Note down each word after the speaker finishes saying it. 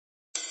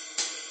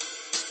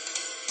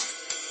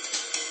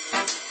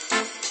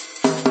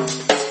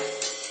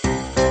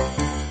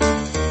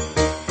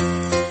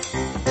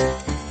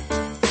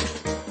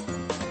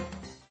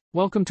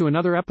Welcome to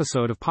another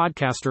episode of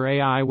Podcaster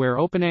AI, where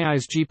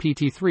OpenAI's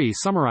GPT-3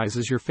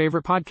 summarizes your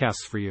favorite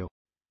podcasts for you.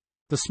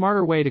 The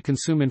smarter way to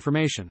consume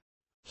information.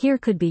 Here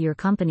could be your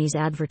company's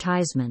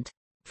advertisement.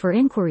 For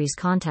inquiries,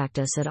 contact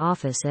us at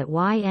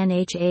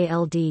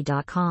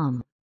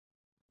office@ynhald.com.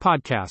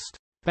 Podcast.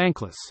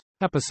 Bankless.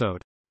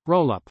 Episode.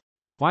 Roll-up.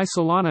 Why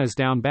Solana is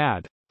down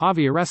bad.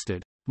 Avi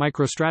arrested.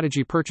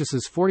 MicroStrategy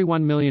purchases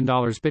 $41 million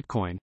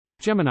Bitcoin.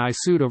 Gemini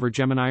sued over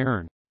Gemini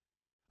Earn.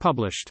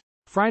 Published.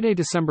 Friday,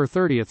 December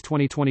 30,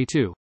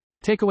 2022.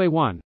 Takeaway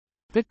 1.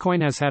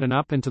 Bitcoin has had an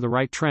up and to the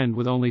right trend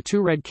with only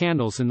 2 red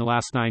candles in the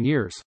last 9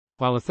 years,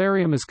 while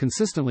Ethereum is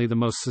consistently the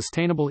most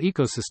sustainable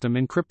ecosystem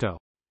in crypto.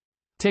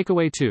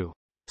 Takeaway 2.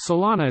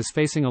 Solana is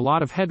facing a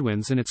lot of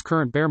headwinds in its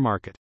current bear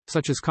market,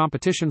 such as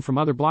competition from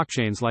other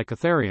blockchains like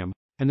Ethereum,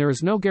 and there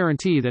is no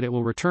guarantee that it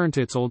will return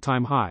to its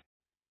old-time high.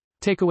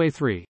 Takeaway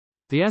 3.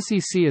 The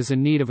SEC is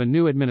in need of a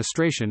new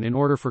administration in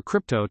order for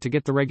crypto to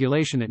get the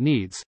regulation it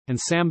needs, and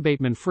Sam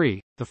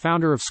Bankman-Fried, the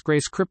founder of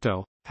Scrace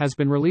Crypto, has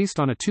been released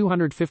on a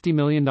 $250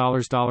 million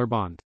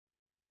bond.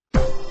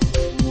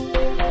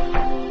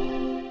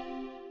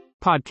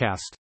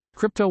 Podcast.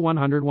 Crypto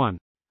 101.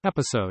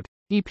 Episode.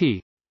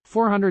 EP.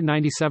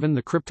 497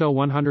 The Crypto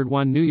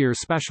 101 New Year's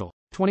Special,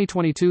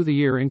 2022 The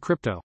Year in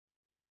Crypto.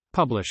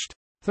 Published.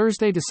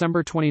 Thursday,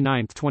 December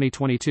 29,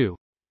 2022.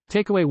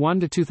 Takeaway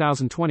 1 to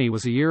 2020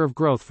 was a year of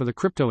growth for the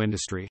crypto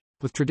industry,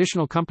 with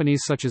traditional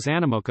companies such as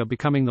Animoca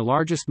becoming the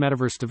largest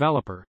metaverse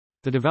developer,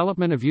 the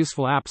development of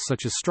useful apps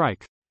such as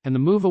Strike, and the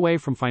move away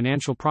from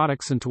financial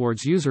products and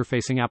towards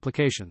user-facing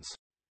applications.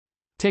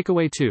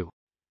 Takeaway 2.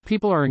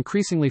 People are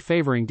increasingly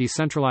favoring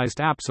decentralized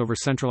apps over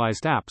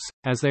centralized apps,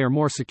 as they are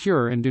more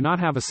secure and do not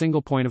have a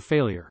single point of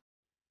failure.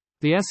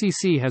 The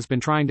SEC has been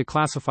trying to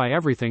classify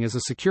everything as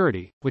a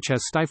security, which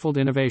has stifled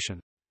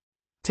innovation.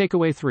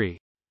 Takeaway 3.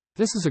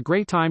 This is a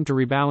great time to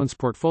rebalance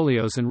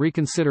portfolios and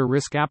reconsider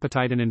risk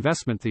appetite and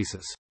investment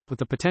thesis, with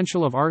the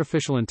potential of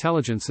artificial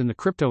intelligence in the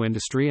crypto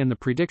industry and the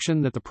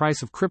prediction that the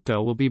price of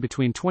crypto will be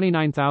between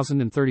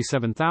 $29,000 and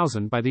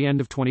 $37,000 by the end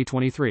of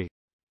 2023.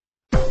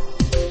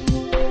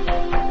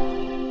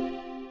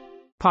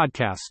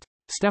 Podcast.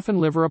 Stephan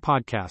Livera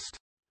Podcast.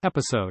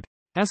 Episode.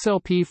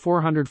 SLP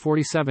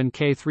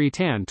 447K3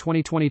 TAN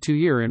 2022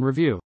 Year in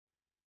Review.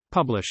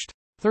 Published.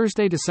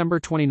 Thursday,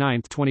 December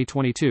 29,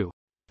 2022.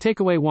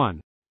 Takeaway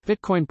 1.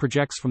 Bitcoin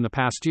projects from the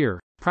past year,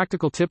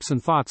 practical tips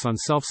and thoughts on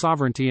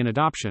self-sovereignty and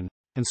adoption,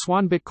 and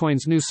Swan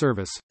Bitcoin's new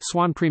service,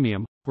 Swan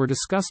Premium, were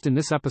discussed in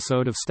this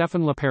episode of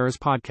Stephan Livera's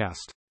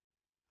podcast.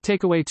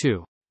 Takeaway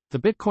 2. The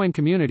Bitcoin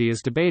community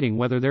is debating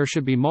whether there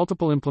should be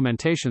multiple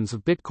implementations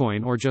of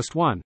Bitcoin or just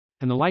one,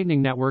 and the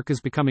Lightning Network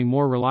is becoming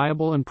more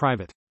reliable and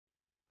private.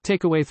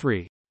 Takeaway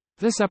 3.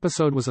 This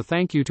episode was a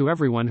thank you to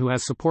everyone who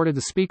has supported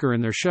the speaker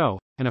in their show,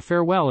 and a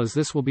farewell as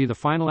this will be the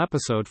final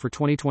episode for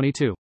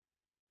 2022.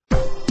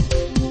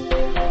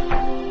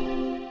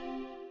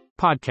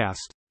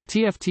 Podcast.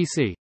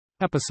 TFTC.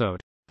 Episode.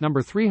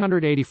 Number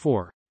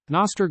 384.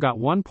 Nostr got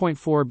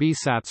 1.4 B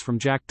sats from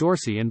Jack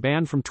Dorsey and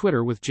banned from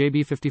Twitter with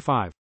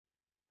JB55.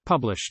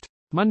 Published.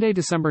 Monday,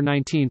 December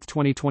 19,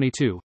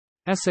 2022.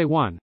 Essay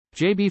 1.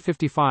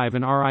 JB55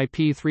 and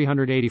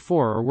RIP384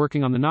 are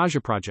working on the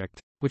Naja project,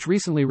 which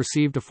recently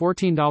received a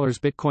 $14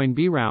 Bitcoin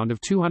B round of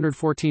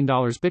 $214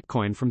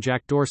 Bitcoin from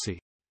Jack Dorsey.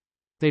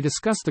 They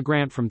discussed the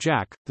grant from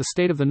Jack, the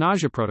state of the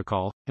Naja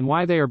protocol, and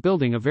why they are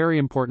building a very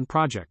important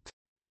project.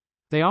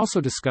 They also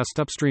discussed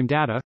Upstream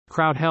Data,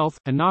 Crowd Health,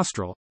 and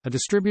Nostr, a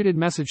distributed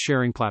message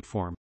sharing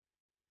platform.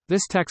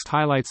 This text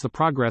highlights the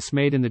progress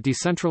made in the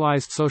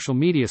decentralized social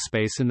media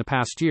space in the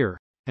past year,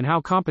 and how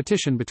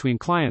competition between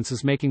clients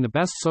is making the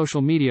best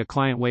social media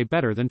client way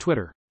better than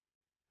Twitter.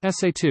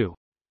 Essay 2.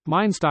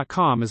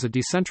 Minds.com is a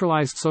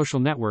decentralized social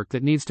network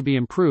that needs to be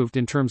improved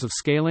in terms of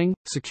scaling,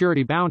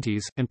 security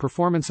bounties, and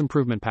performance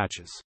improvement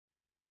patches.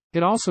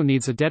 It also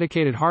needs a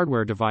dedicated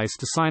hardware device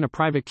to sign a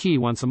private key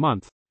once a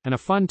month, and a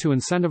fund to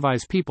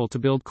incentivize people to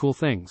build cool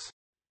things.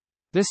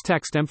 This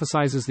text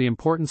emphasizes the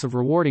importance of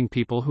rewarding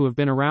people who have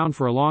been around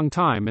for a long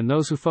time and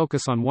those who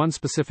focus on one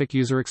specific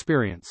user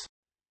experience.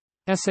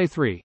 Essay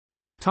 3.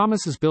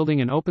 Thomas is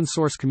building an open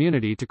source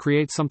community to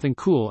create something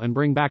cool and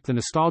bring back the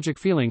nostalgic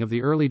feeling of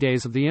the early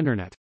days of the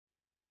internet.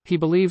 He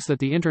believes that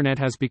the internet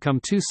has become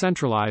too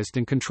centralized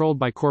and controlled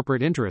by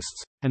corporate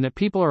interests, and that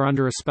people are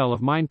under a spell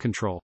of mind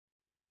control.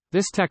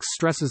 This text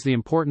stresses the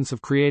importance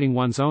of creating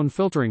one's own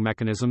filtering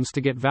mechanisms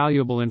to get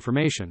valuable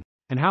information,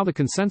 and how the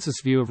consensus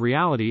view of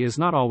reality is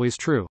not always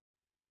true.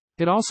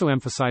 It also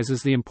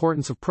emphasizes the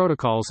importance of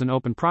protocols and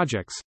open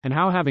projects, and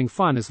how having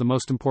fun is the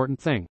most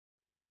important thing.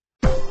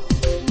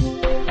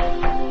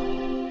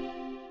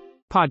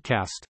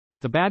 Podcast.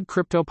 The Bad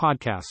Crypto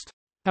Podcast.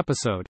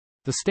 Episode.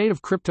 The State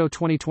of Crypto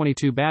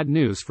 2022 Bad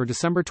News for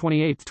December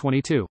 28,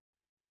 22.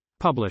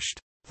 Published.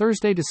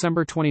 Thursday,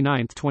 December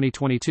 29,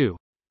 2022.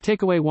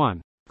 Takeaway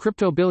 1.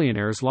 Crypto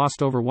billionaires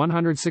lost over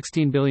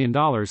 $116 billion in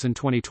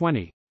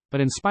 2020, but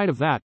in spite of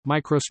that,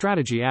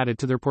 MicroStrategy added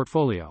to their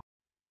portfolio.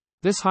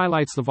 This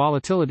highlights the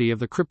volatility of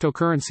the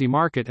cryptocurrency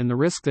market and the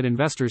risk that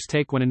investors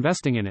take when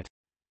investing in it.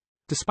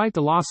 Despite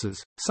the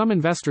losses, some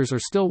investors are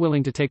still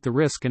willing to take the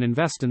risk and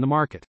invest in the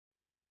market.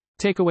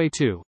 Takeaway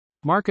 2.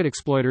 Market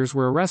exploiters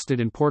were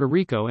arrested in Puerto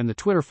Rico and the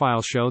Twitter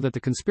files show that the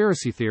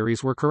conspiracy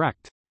theories were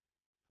correct.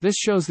 This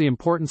shows the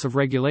importance of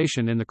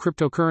regulation in the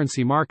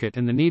cryptocurrency market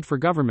and the need for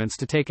governments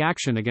to take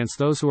action against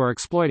those who are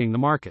exploiting the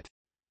market.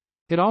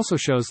 It also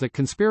shows that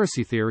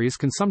conspiracy theories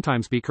can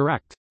sometimes be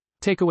correct.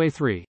 Takeaway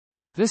 3.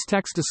 This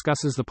text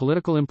discusses the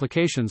political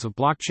implications of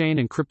blockchain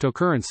and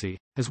cryptocurrency,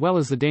 as well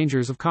as the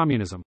dangers of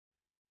communism.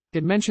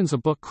 It mentions a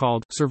book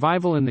called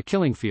Survival in the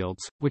Killing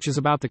Fields, which is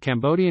about the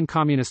Cambodian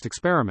communist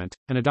experiment,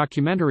 and a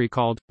documentary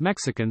called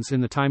Mexicans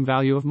in the Time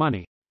Value of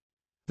Money.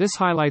 This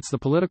highlights the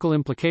political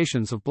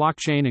implications of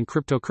blockchain and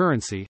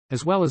cryptocurrency,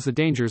 as well as the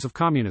dangers of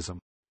communism.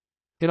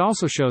 It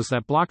also shows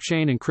that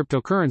blockchain and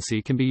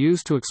cryptocurrency can be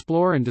used to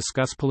explore and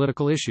discuss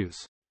political issues.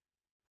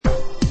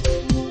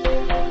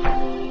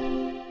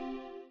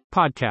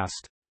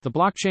 Podcast. The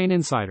Blockchain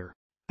Insider.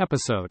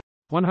 Episode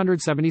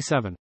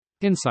 177.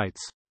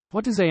 Insights.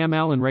 What does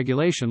AML and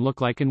regulation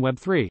look like in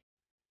Web3?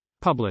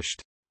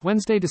 Published.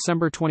 Wednesday,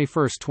 December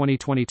 21,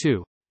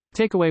 2022.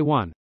 Takeaway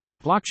 1.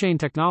 Blockchain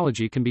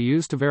technology can be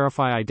used to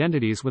verify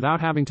identities without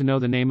having to know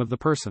the name of the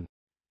person.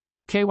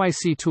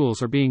 KYC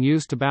tools are being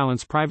used to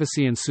balance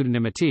privacy and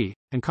pseudonymity,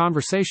 and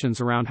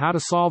conversations around how to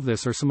solve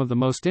this are some of the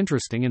most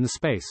interesting in the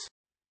space.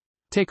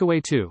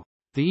 Takeaway 2.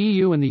 The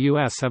EU and the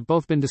US have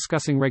both been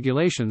discussing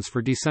regulations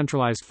for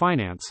decentralized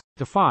finance,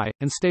 DeFi,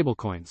 and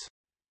stablecoins.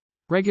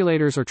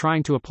 Regulators are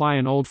trying to apply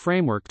an old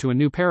framework to a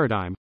new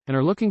paradigm, and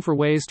are looking for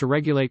ways to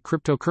regulate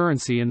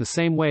cryptocurrency in the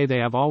same way they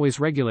have always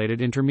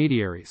regulated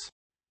intermediaries.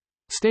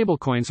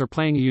 Stablecoins are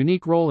playing a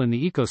unique role in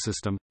the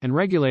ecosystem, and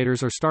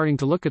regulators are starting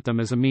to look at them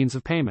as a means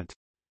of payment.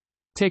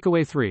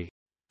 Takeaway 3.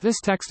 This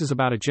text is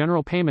about a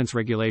general payments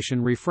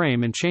regulation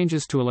reframe and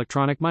changes to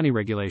electronic money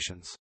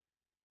regulations.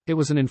 It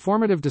was an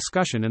informative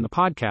discussion and the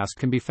podcast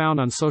can be found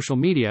on social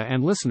media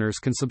and listeners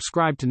can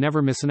subscribe to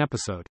never miss an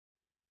episode.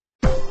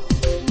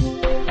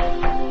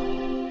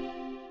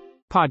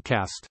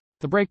 Podcast.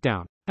 The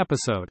Breakdown.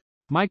 Episode.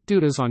 Mike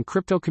Dudas on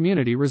Crypto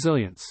Community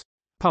Resilience.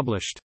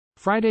 Published.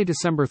 Friday,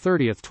 December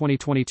 30,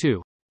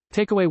 2022.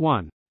 Takeaway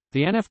 1.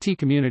 The NFT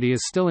community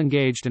is still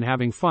engaged and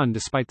having fun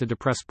despite the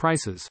depressed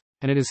prices,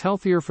 and it is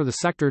healthier for the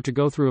sector to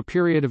go through a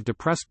period of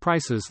depressed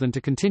prices than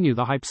to continue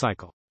the hype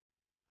cycle.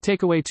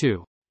 Takeaway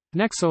 2.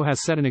 Nexo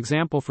has set an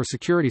example for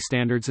security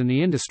standards in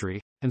the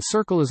industry, and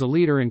Circle is a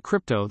leader in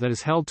crypto that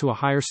is held to a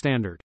higher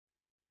standard.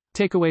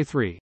 Takeaway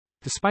 3.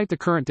 Despite the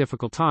current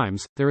difficult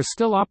times, there is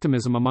still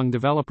optimism among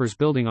developers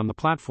building on the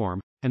platform,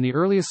 and the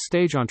earliest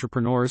stage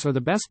entrepreneurs are the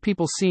best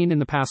people seen in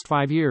the past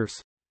 5 years.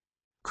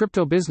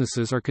 Crypto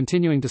businesses are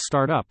continuing to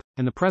start up,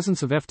 and the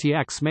presence of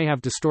FTX may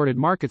have distorted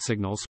market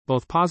signals,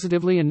 both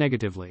positively and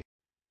negatively.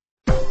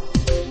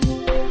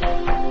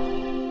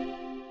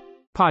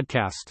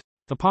 Podcast.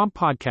 The Pomp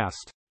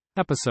Podcast.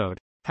 Episode.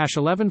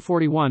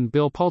 #1141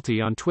 Bill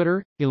Pulte on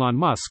Twitter, Elon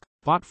Musk,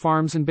 bought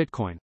farms and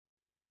Bitcoin.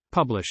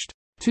 Published.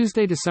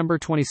 Tuesday, December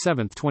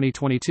 27,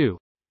 2022.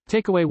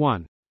 Takeaway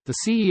 1. The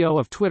CEO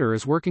of Twitter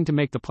is working to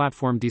make the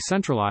platform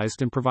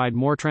decentralized and provide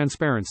more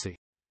transparency.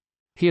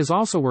 He is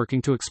also working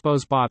to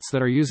expose bots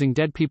that are using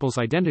dead people's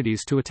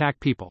identities to attack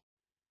people.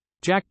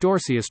 Jack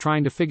Dorsey is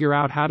trying to figure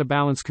out how to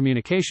balance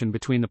communication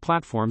between the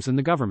platforms and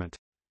the government.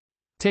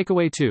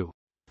 Takeaway 2.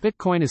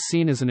 Bitcoin is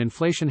seen as an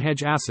inflation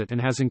hedge asset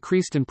and has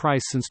increased in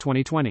price since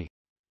 2020.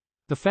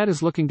 The Fed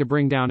is looking to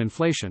bring down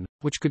inflation,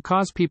 which could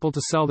cause people to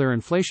sell their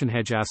inflation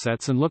hedge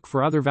assets and look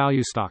for other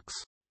value stocks.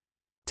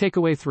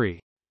 Takeaway 3.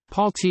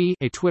 Paul T.,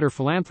 a Twitter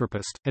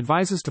philanthropist,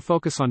 advises to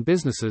focus on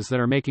businesses that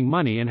are making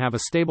money and have a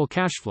stable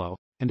cash flow,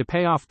 and to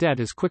pay off debt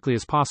as quickly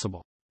as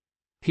possible.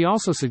 He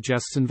also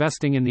suggests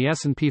investing in the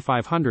S&P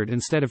 500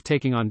 instead of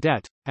taking on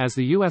debt, as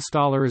the US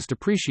dollar is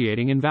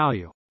depreciating in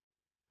value.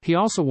 He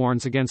also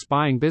warns against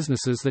buying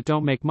businesses that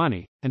don't make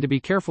money, and to be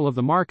careful of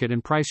the market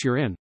and price you're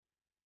in.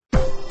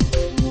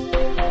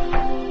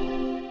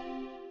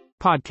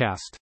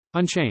 Podcast.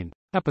 Unchained.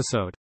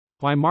 Episode.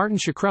 Why Martin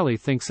Shkreli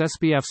thinks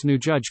SBF's new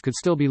judge could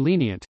still be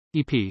lenient,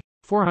 EP.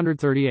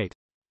 438.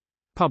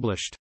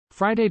 Published.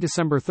 Friday,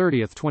 December 30,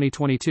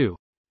 2022.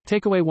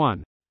 Takeaway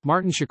 1.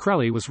 Martin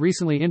Shkreli was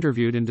recently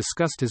interviewed and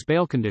discussed his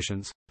bail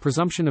conditions,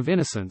 presumption of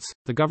innocence,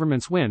 the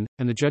government's win,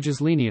 and the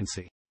judge's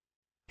leniency.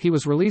 He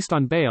was released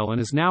on bail and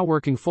is now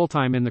working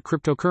full-time in the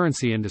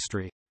cryptocurrency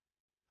industry.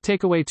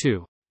 Takeaway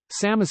 2.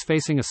 Sam is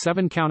facing a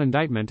 7-count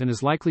indictment and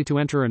is likely to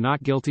enter a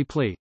not guilty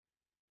plea.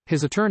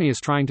 His attorney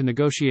is trying to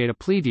negotiate a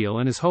plea deal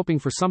and is hoping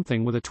for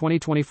something with a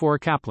 2024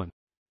 Kaplan.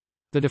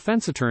 The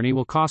defense attorney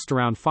will cost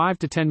around $5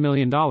 to $10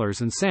 million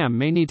and Sam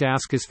may need to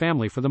ask his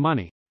family for the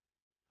money.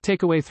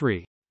 Takeaway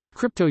 3.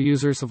 Crypto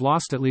users have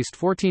lost at least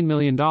 $14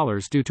 million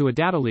due to a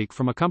data leak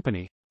from a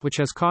company, which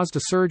has caused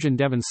a surge in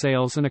Devon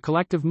sales and a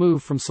collective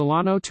move from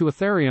Solana to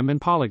Ethereum and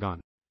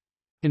Polygon.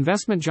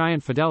 Investment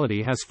giant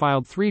Fidelity has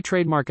filed 3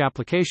 trademark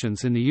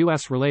applications in the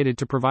US related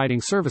to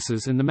providing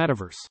services in the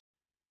metaverse.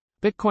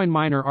 Bitcoin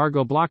miner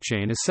Argo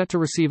Blockchain is set to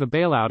receive a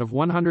bailout of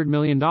 $100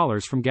 million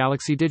from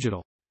Galaxy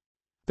Digital.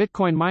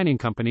 Bitcoin mining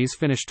companies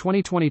finished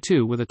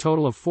 2022 with a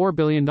total of $4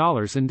 billion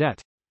in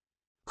debt.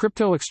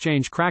 Crypto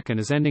exchange Kraken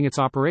is ending its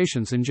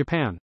operations in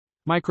Japan.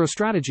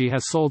 MicroStrategy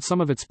has sold some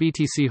of its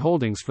BTC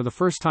holdings for the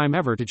first time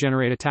ever to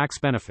generate a tax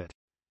benefit.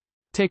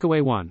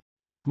 Takeaway 1.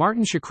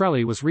 Martin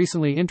Shkreli was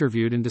recently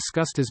interviewed and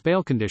discussed his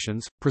bail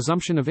conditions,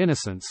 presumption of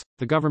innocence,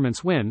 the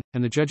government's win,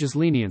 and the judge's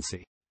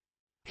leniency.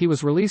 He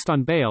was released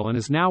on bail and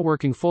is now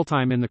working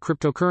full-time in the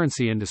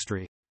cryptocurrency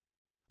industry.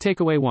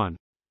 Takeaway 1.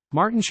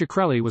 Martin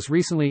Shkreli was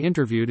recently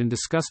interviewed and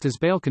discussed his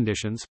bail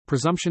conditions,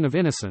 presumption of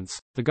innocence,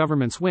 the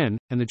government's win,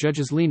 and the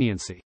judge's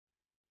leniency.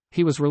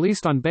 He was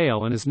released on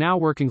bail and is now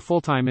working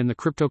full-time in the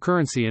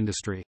cryptocurrency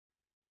industry.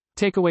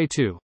 Takeaway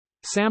 2.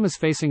 Sam is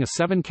facing a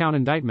 7-count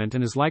indictment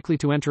and is likely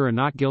to enter a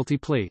not guilty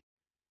plea.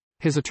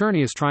 His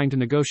attorney is trying to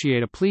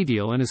negotiate a plea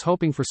deal and is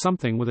hoping for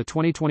something with a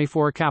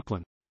 2024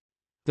 Kaplan.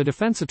 The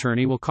defense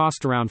attorney will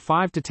cost around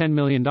 $5 to $10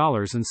 million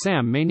and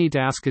Sam may need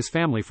to ask his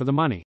family for the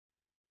money.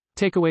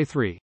 Takeaway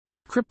 3.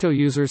 Crypto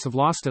users have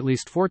lost at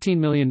least $14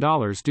 million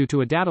due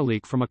to a data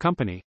leak from a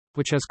company,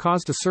 which has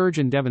caused a surge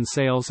in Devon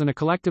sales and a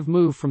collective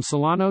move from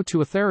Solana to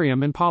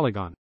Ethereum and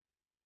Polygon.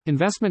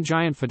 Investment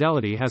giant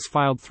Fidelity has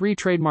filed 3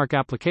 trademark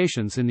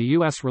applications in the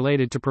U.S.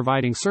 related to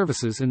providing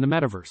services in the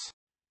metaverse.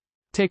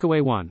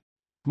 Takeaway 1.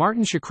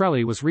 Martin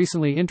Shkreli was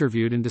recently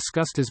interviewed and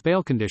discussed his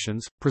bail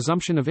conditions,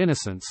 presumption of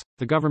innocence,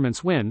 the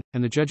government's win,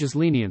 and the judge's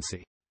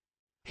leniency.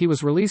 He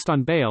was released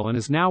on bail and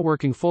is now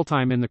working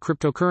full-time in the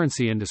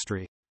cryptocurrency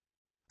industry.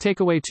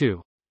 Takeaway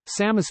 2.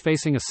 Sam is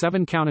facing a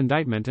 7-count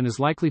indictment and is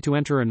likely to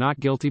enter a not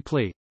guilty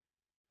plea.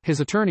 His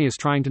attorney is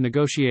trying to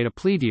negotiate a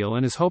plea deal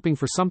and is hoping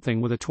for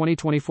something with a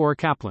 2024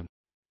 Kaplan.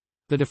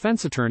 The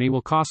defense attorney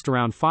will cost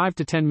around $5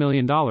 to $10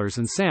 million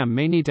and Sam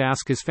may need to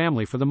ask his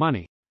family for the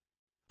money.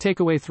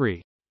 Takeaway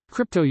 3.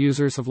 Crypto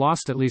users have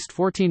lost at least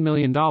 $14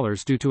 million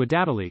due to a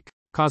data leak,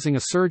 causing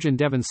a surge in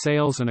Devon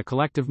sales and a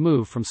collective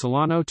move from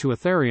Solana to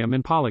Ethereum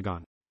and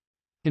Polygon.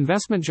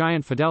 Investment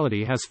giant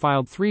Fidelity has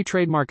filed 3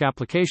 trademark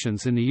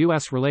applications in the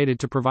U.S.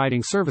 related to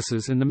providing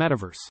services in the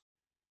metaverse.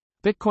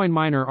 Bitcoin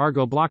miner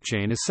Argo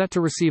Blockchain is set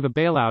to receive a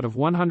bailout of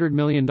 $100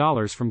 million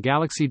from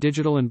Galaxy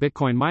Digital, and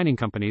Bitcoin mining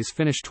companies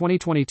finished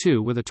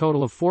 2022 with a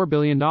total of $4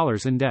 billion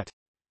in debt.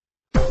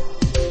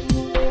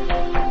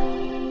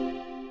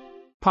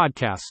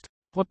 Podcast.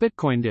 What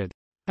Bitcoin Did.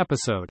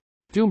 Episode.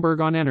 Doomberg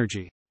on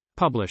Energy.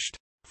 Published.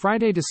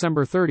 Friday,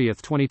 December 30,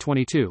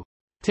 2022.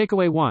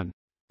 Takeaway 1.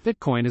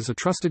 Bitcoin is a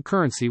trusted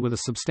currency with a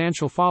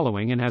substantial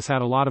following and has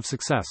had a lot of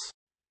success.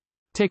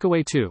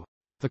 Takeaway 2.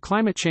 The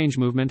climate change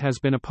movement has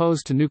been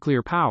opposed to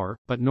nuclear power,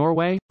 but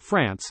Norway,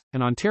 France,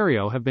 and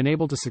Ontario have been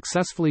able to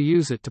successfully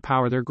use it to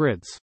power their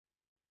grids.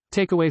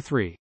 Takeaway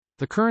 3.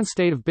 The current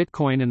state of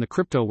Bitcoin in the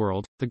crypto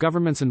world, the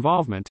government's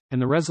involvement,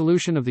 and the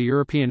resolution of the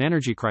European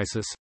energy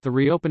crisis, the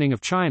reopening of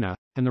China,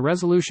 and the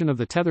resolution of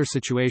the Tether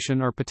situation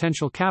are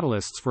potential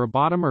catalysts for a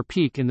bottom or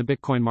peak in the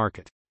Bitcoin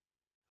market.